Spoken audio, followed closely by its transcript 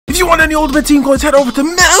want any Ultimate Team coins, head over to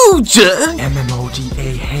Moja,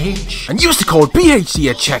 MMOGAH, and use the code BHC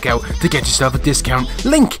at checkout to get yourself a discount.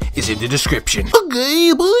 Link is in the description.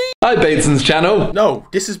 Okay, bye. Hi, Bateson's channel. No,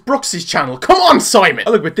 this is Brooksy's channel. Come on, Simon.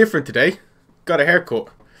 I look a bit different today. Got a haircut.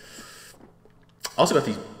 Also got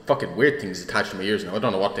these fucking weird things attached to my ears now. I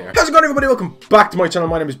don't know what they are. How's it going, everybody? Welcome back to my channel.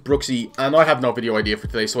 My name is Brooksy, and I have no video idea for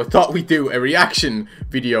today, so I thought we'd do a reaction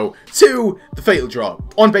video to the Fatal Draw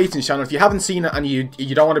on Bateson's channel. If you haven't seen it and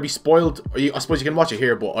you don't want to be spoiled, I suppose you can watch it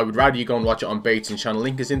here, but I would rather you go and watch it on Bateson's channel.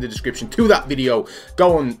 Link is in the description to that video.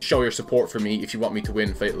 Go and show your support for me if you want me to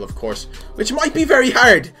win Fatal, of course, which might be very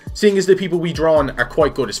hard, seeing as the people we draw on are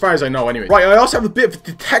quite good, as far as I know anyway. Right, I also have a bit of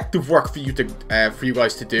detective work for you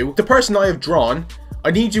guys to do. The person I have drawn, I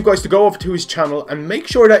need you guys to go over to his channel and make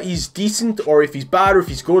sure that he's decent, or if he's bad, or if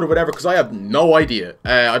he's good, or whatever, because I have no idea.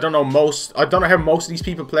 I don't know how most of these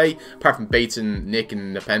people play, apart from Bateson, Nick,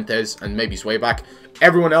 and nepenthez, and maybe zweback.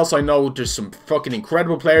 Everyone else I know, there's some fucking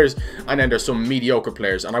incredible players, and then there's some mediocre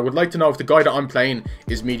players, and I would like to know if the guy that I'm playing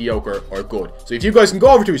is mediocre or good. So if you guys can go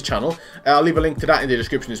over to his channel, I'll leave a link to that in the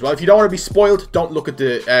description as well. If you don't want to be spoiled, don't look at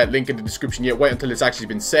the link in the description yet. Wait until it's actually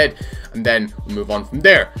been said, and then we'll move on from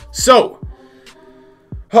there. So,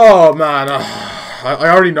 oh man, I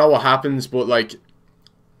already know what happens, but like,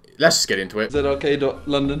 let's just get into it.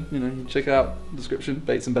 ZRK.London, you know, check out the description.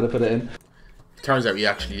 Bateson better put it in. Turns out we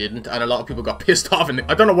actually didn't, and a lot of people got pissed off, and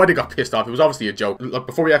I don't know why they got pissed off. It was obviously a joke. Look,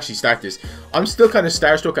 before we actually start this, I'm still kind of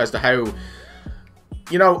starstruck as to how,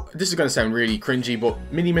 you know, this is going to sound really cringy, but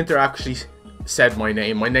miniminter actually said my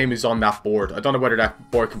name. My name is on that board. I don't know whether that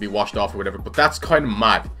board can be washed off or whatever, but that's kind of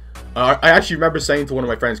mad. I actually remember saying to one of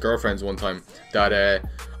my friend's girlfriends one time that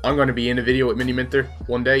I'm going to be in a video with miniminter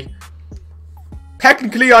one day.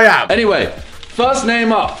 Technically, I am. Anyway, first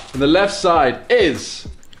name up on the left side is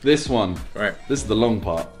this one. Right. This is the long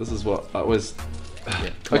part. This is what I was. Yeah,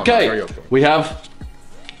 okay, we have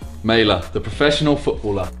Meyler, the professional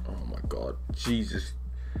footballer. Oh my god, Jesus.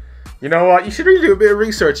 You know what? You should really do a bit of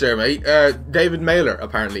research there, mate. David Meyler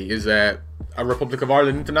apparently is a Republic of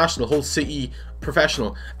Ireland international, Hull City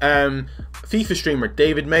professional. FIFA streamer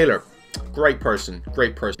David Meyler, great person,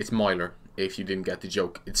 great person. It's meyler, if you didn't get the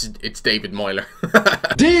joke. It's David Meyler.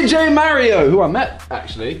 DjMaRiiO, who I met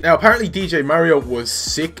actually. Now apparently DjMaRiiO was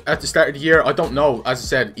sick at the start of the year. I don't know. As I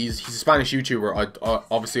said, he's a Spanish YouTuber.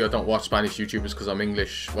 Obviously I don't watch Spanish YouTubers because I'm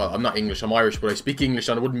English. Well, I'm not English, I'm Irish, but I speak English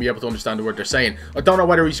and I wouldn't be able to understand the word they're saying. I don't know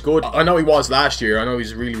whether he's good. I know he was last year. I know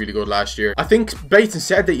he's really, really good last year. I think Bateson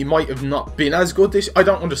said that he might have not been as good this. I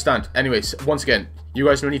don't understand. Anyways, once again, you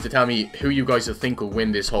guys don't need to tell me who you guys think will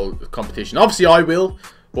win this whole competition. Obviously I will,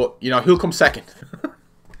 but you know, who'll come second?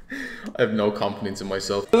 I have no confidence in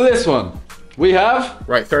myself. For this one, we have...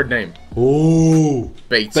 Right, third name. Ooh.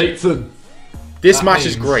 Bateson. Bateson. This match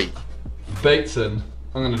is great. Bateson.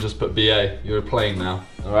 I'm going to just put BA. You're playing now.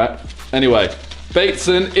 Alright? Anyway,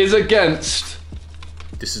 Bateson is against...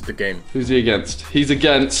 This is the game. Who's he against? He's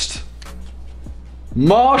against...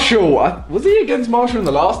 Marshall. Was he against Marshall in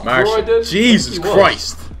the last draw I did? Jesus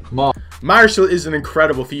Christ. Marshall is an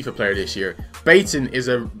incredible FIFA player this year. Bateson is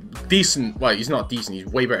a decent, well, he's not decent, he's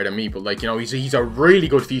way better than me, but like, you know, he's a really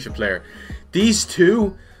good FIFA player. These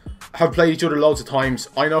two have played each other loads of times.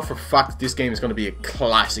 I know for a fact this game is going to be a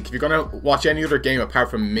classic. If you're going to watch any other game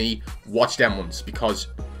apart from me, watch them ones, because,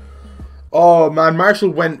 oh man,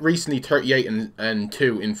 Marshall went recently 38 and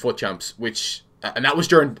 2 in FUT Champs, which... and that was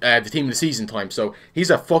during the team of the season time, so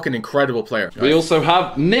he's a fucking incredible player. We also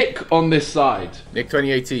have Nick on this side. Nick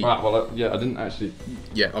 2018. Right, well, yeah, I didn't actually...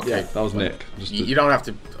 Yeah, okay. Yeah, that was Nick. Just you don't have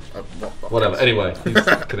to... whatever, anyway, he's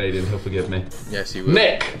Canadian, he'll forgive me. Yes, he will.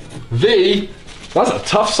 Nick V. That's a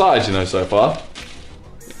tough side, you know, so far.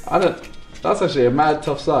 That's actually a mad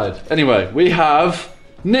tough side. Anyway, we have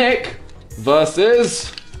Nick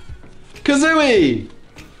versus Kazooie.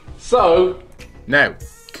 So... Now,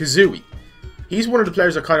 Kazooie. He's one of the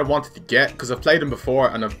players I kind of wanted to get because I've played him before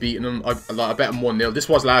and I've beaten him. I bet him 1-0. This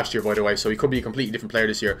was last year, by the way, so he could be a completely different player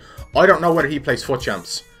this year. I don't know whether he plays FUT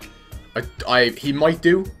Champs. He might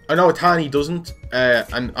do. I know Itani doesn't,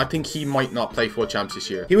 and I think he might not play FUT Champs this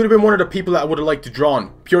year. He would have been one of the people that I would have liked to draw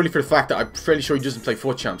on, purely for the fact that I'm fairly sure he doesn't play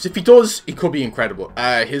FUT Champs. If he does, he could be incredible.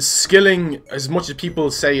 His skilling, as much as people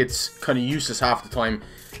say it's kind of useless half the time,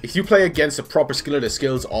 if you play against a proper skiller that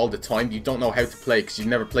skills all the time, you don't know how to play because you've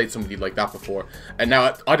never played somebody like that before. And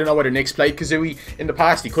now, I don't know whether Nick's played Kazooie in the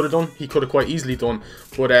past. He could have done. He could have quite easily done.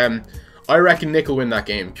 But I reckon Nick will win that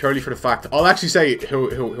game, purely for the fact... I'll actually say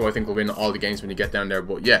who I think will win all the games when you get down there.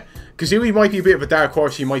 But yeah, Kazooie might be a bit of a dark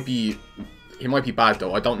horse. He might be bad,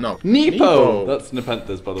 though. I don't know. Nepo! That's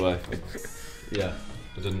nepenthez, by the way. Yeah,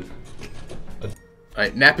 I didn't...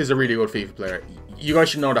 Nep is a really good FIFA player. you guys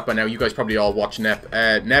should know that by now. You guys probably all watch Nep.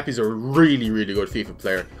 Nep is a really, really good FIFA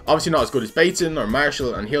player. Obviously not as good as BATESON or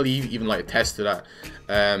Marshall, and he'll even like attest to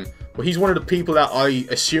that. But he's one of the people that I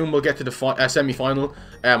assume will get to the semi-final.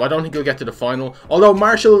 I don't think he'll get to the final. Although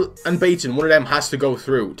Marshall and BATESON, one of them has to go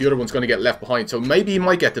through. The other one's going to get left behind. So maybe he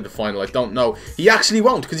might get to the final. I don't know. He actually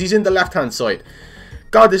won't, because he's in the left-hand side.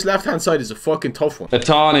 God, this left-hand side is a fucking tough one.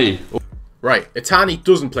 Itani. Right. Itani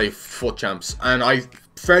doesn't play FUT Champs. And I'm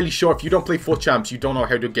fairly sure if you don't play FUT Champs, you don't know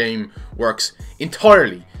how the game works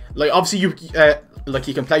entirely. Like, obviously,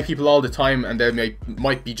 you can play people all the time and they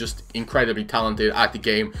might be just incredibly talented at the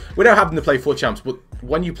game without having to play FUT Champs. But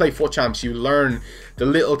when you play FUT Champs, you learn the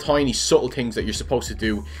little tiny subtle things that you're supposed to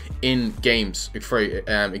do in games. For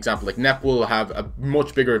example, like Nep will have a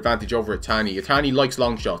much bigger advantage over Itani. Itani likes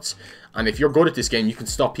long shots, and if you're good at this game, you can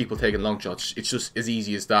stop people taking long shots. It's just as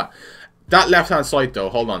easy as that. That left-hand side, though,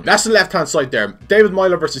 hold on. That's the left-hand side there. David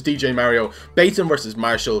Meyler versus DjMaRiiO, BATESON versus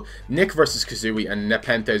Marshall, Nick versus Kazooie, and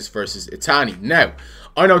nepenthez versus Itani. Now,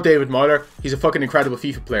 I know David Meyler. He's a fucking incredible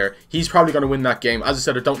FIFA player. He's probably going to win that game. As I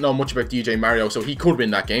said, I don't know much about DjMaRiiO, so he could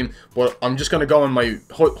win that game. But I'm just going to go on my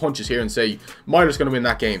hunches here and say Meyler's going to win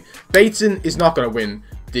that game. BATESON is not going to win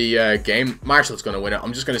the game. Marshall's going to win it.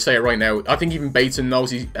 I'm just going to say it right now. I think even BATESON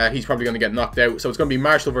knows he's probably going to get knocked out. So it's going to be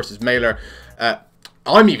Marshall versus meyler.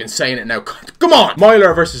 I'm even saying it now. Come on!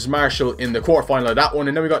 Meyler versus Marshall in the quarterfinal of that one.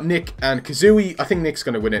 And then we got Nick and Kazooie. I think Nick's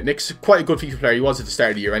going to win it. Nick's quite a good FIFA player. He was at the start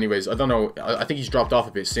of the year anyways. I don't know. I think he's dropped off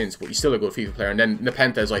a bit since, but he's still a good FIFA player. And then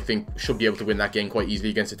nepenthez, I think, should be able to win that game quite easily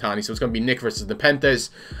against Itani. So it's going to be Nick versus nepenthez.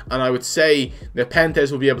 And I would say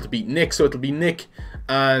nepenthez will be able to beat Nick. So it'll be Nick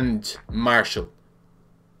and Marshall.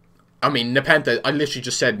 I mean, nepenthez, I literally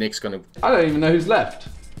just said Nick's going to... I don't even know who's left.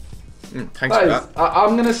 Thanks for that.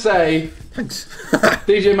 I'm going to say... Thanks.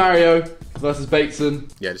 DjMaRiiO versus BATESON.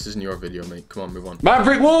 Yeah, this isn't your video, mate. Come on, move on.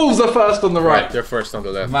 mavricwolves are first on the right. They're first on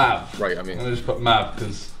the left. Mav. Right, I mean. I'm going to just put Mav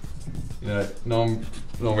because, you know, no one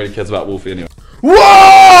really cares about Wolfie anyway.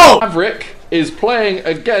 Whoa! Maverick is playing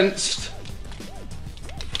against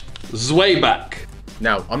zweback.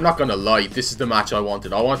 Now, I'm not gonna lie, this is the match I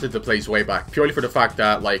wanted. I wanted to play zweback purely for the fact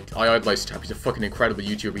that, like, I idolize the chap. He's a fucking incredible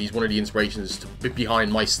YouTuber. He's one of the inspirations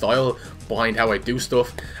behind my style, behind how I do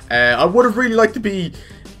stuff. I would have really liked to be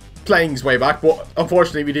playing zweback, but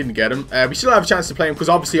unfortunately we didn't get him. We still have a chance to play him because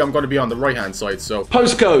obviously I'm going to be on the right-hand side, so...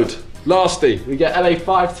 Postcode. Lasty. We get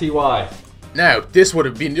LA5TY. Now, this would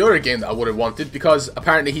have been the other game that I would have wanted because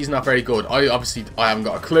apparently he's not very good. I haven't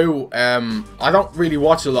got a clue. I don't really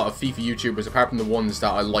watch a lot of FIFA YouTubers apart from the ones that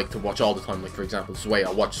I like to watch all the time. Like, for example, Zwei.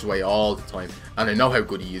 I watch Zwei all the time and I know how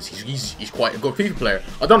good he is. He's quite a good FIFA player.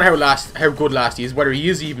 I don't know how good Lasty is, whether he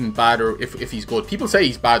is even bad or if he's good. People say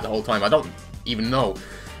he's bad the whole time. I don't even know.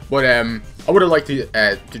 But I would have liked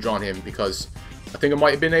to draw on him because I think I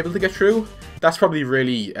might have been able to get through. That's probably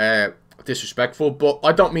really... disrespectful, but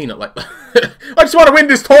I don't mean it like I just want to win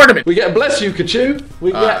this tournament. We get bless you, Kachu.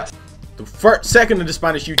 We get the second of the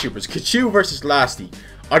Spanish YouTubers, Kachu versus Lasty.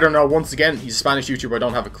 I don't know. Once again, he's a Spanish YouTuber. I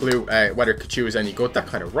don't have a clue whether Kachu is any good. That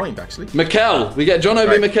kind of rhymed actually. Mikel. We get John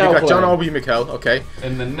Obi Mikel. We got John Obi Mikel. Okay.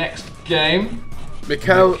 In the next game,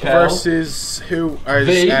 Mikel versus who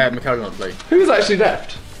is Mikel going to play? Who is actually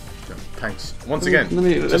left? No, thanks. Once again, let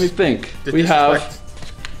me think. We have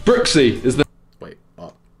Brooksy is the. Wait.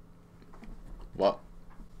 What?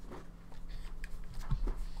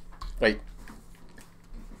 Wait.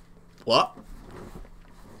 What?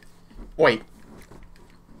 Wait.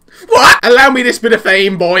 What? Allow me this bit of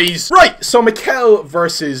fame, boys. Right, so Mikel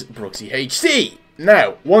versus brooksyhd.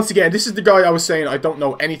 Now, once again, this is the guy I was saying I don't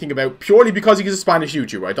know anything about purely because he's a Spanish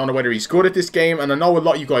YouTuber. I don't know whether he's good at this game, and I know a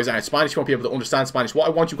lot of you guys aren't Spanish. You won't be able to understand Spanish. What I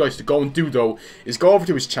want you guys to go and do, though, is go over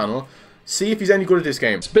to his channel, see if he's any good at this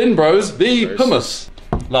game. Spinbros v Hummus.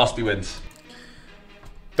 Lasty wins.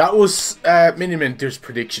 That was Miniminter's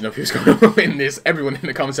prediction of who's going to win this. Everyone in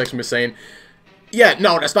the comment section was saying, yeah,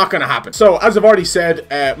 no, that's not going to happen. So, as I've already said,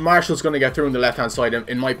 Marshall's going to get through on the left-hand side.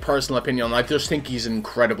 In my personal opinion, I just think he's an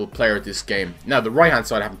incredible player at this game. Now, the right-hand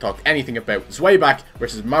side I haven't talked anything about. Zweback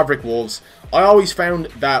versus mavricwolves. I always found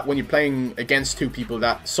that when you're playing against two people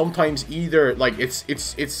that sometimes either, like, it's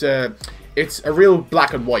a real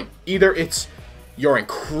black and white. Either it's you're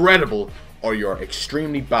incredible or you're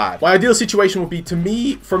extremely bad. My ideal situation would be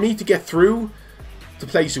for me to get through to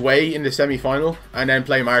play Zwei in the semi-final and then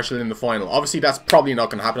play Marshall in the final. Obviously, that's probably not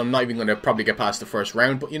going to happen. I'm not even going to probably get past the first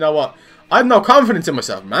round. But you know what? I have no confidence in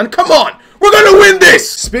myself, man. Come on! We're going to win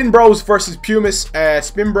this! Spinbros versus Pumis.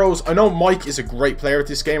 Spinbros, I know Mike is a great player at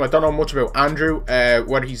this game. I don't know much about Andrew,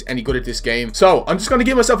 whether he's any good at this game. So, I'm just going to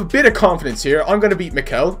give myself a bit of confidence here. I'm going to beat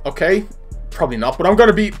Mikel, okay? Probably not, but I'm going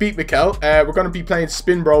to beat Mikkel. We're going to be playing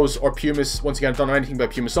Spin Bros or Pumas. Once again, I don't know anything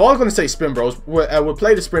about Pumas, so I'm going to say Spin Bros. We'll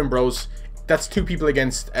play the Spin Bros. That's 2 people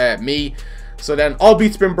against me. So then I'll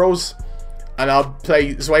beat Spin Bros, and I'll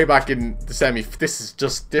play zweback in the semi. This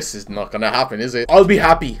is not going to happen, is it? I'll be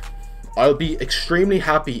happy. I'll be extremely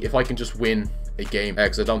happy if I can just win a game,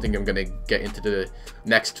 because I don't think I'm going to get into the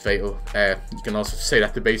next fatal. You can also say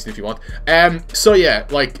that to Bateson if you want. So yeah,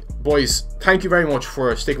 like, boys, thank you very much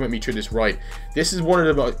for sticking with me through this ride. This is one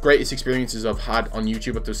of the greatest experiences I've had on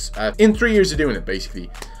YouTube at this, in 3 years of doing it, basically.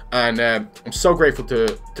 And I'm so grateful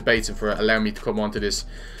to Bateson for allowing me to come onto this.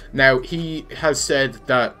 Now, he has said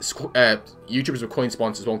that YouTubers with coin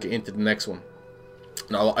sponsors won't get into the next one.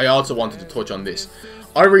 Now, I also wanted to touch on this.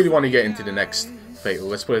 I really want to get into the next fatal,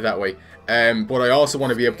 let's put it that way. But I also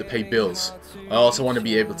want to be able to pay bills. I also want to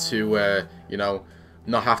be able to, you know,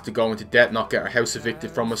 not have to go into debt, not get our house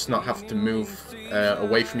evicted from us, not have to move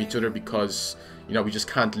away from each other because, you know, we just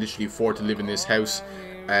can't literally afford to live in this house.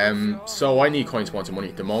 So I need coin sponsor money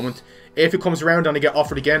at the moment. If it comes around and I get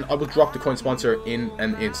offered again, I will drop the coin sponsor in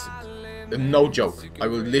an instant. No joke. I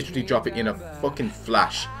will literally drop it in a fucking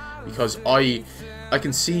flash, because I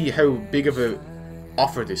can see how big of a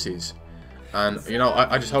offer this is. And, you know,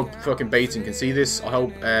 I just hope fucking Bateson can see this. I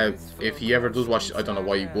hope if he ever does watch it, I don't know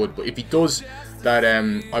why he would, but if he does, that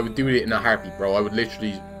I would do it in a heartbeat, bro. I would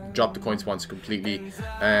literally drop the coin sponsor completely.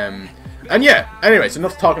 And yeah, anyways,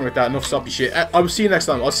 enough talking about that, enough soppy shit. I will see you next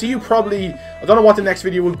time. I'll see you probably, I don't know what the next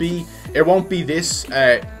video will be. It won't be this.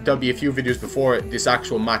 There'll be a few videos before this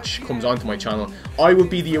actual match comes onto my channel. I will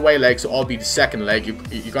be the away leg, so I'll be the second leg. You're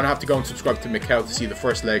going to have to go and subscribe to Mikkel to see the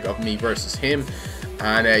first leg of me versus him.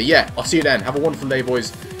 And yeah, I'll see you then. Have a wonderful day,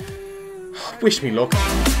 boys. Wish me luck.